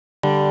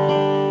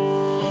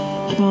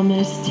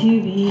promise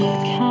to be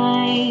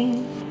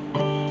kind.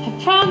 I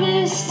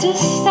promise to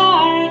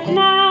start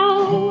now.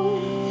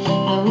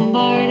 I will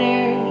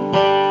barter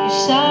your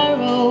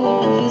sorrow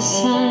with the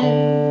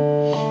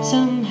sun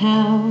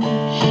somehow.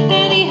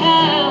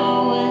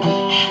 Anyhow,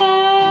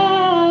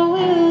 how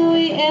will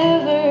we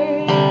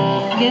ever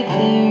get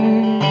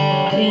there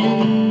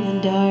in the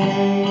dark?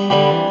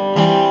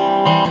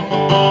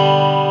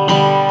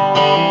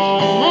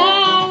 And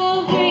I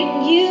will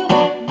bring you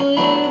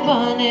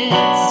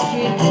bluebonnets for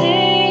your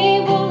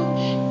table,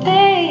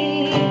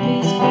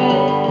 baby's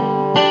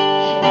breath,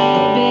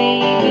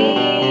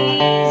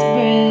 baby's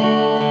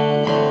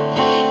breath.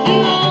 You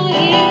won't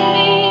hear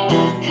me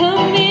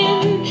come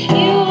in,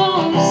 you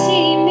won't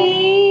see me,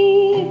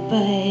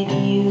 but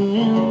you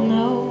will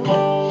know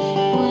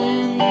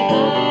when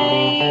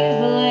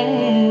I've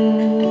left.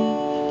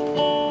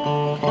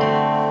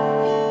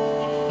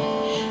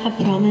 I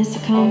promise to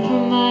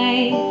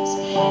compromise,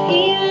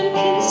 even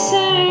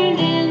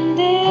concerning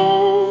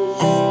this,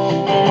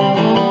 but I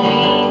won't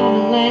read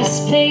the last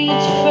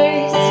page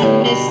first and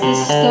miss the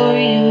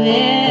story of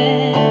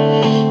it.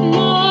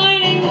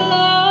 Morning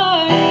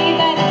glory,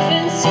 back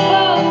fence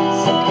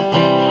post,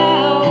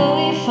 how will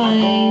we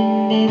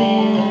find it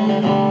in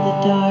the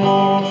dark?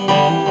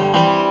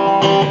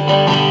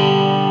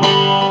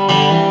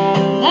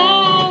 I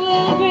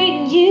will bring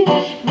you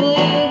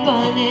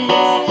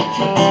bluebonnets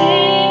for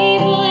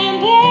table and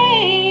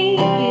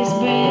baby's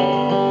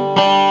breath,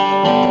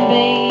 and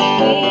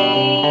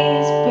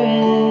baby's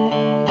breath.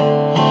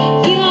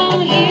 You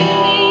won't hear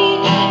me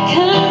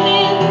come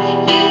in,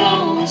 you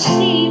won't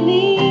see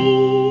me,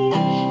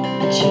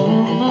 but you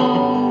will know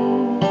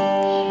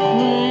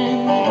when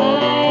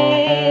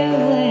I've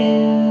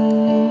left.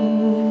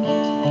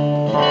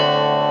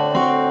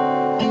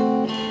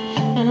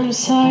 And I'm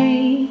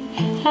sorry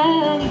I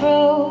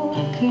broke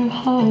her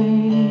heart.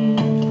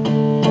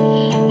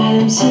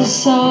 I'm so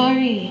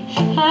sorry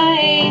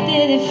I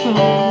did it from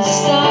the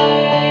start.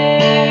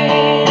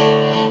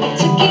 I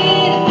took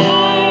it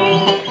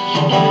apart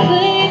and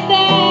put it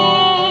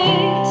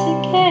back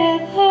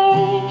together.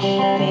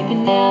 Maybe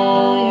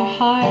now your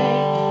heart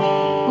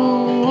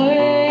will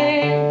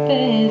work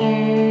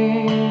better.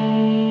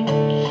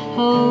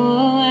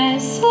 Oh, I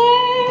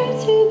swear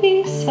to be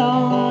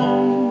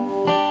someone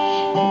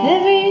with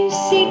every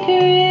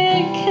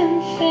secret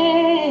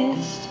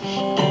confessed,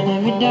 and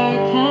every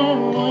dark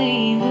highway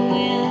the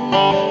wind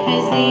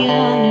has the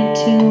honor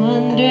to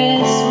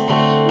undress.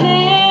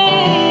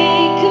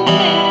 Make a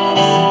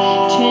mess,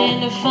 trying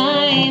to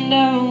find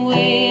our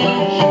way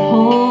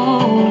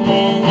home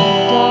in the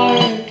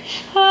dark.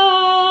 Oh,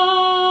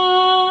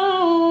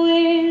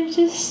 we're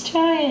just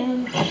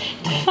trying to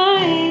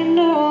find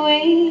our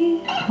way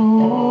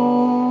home.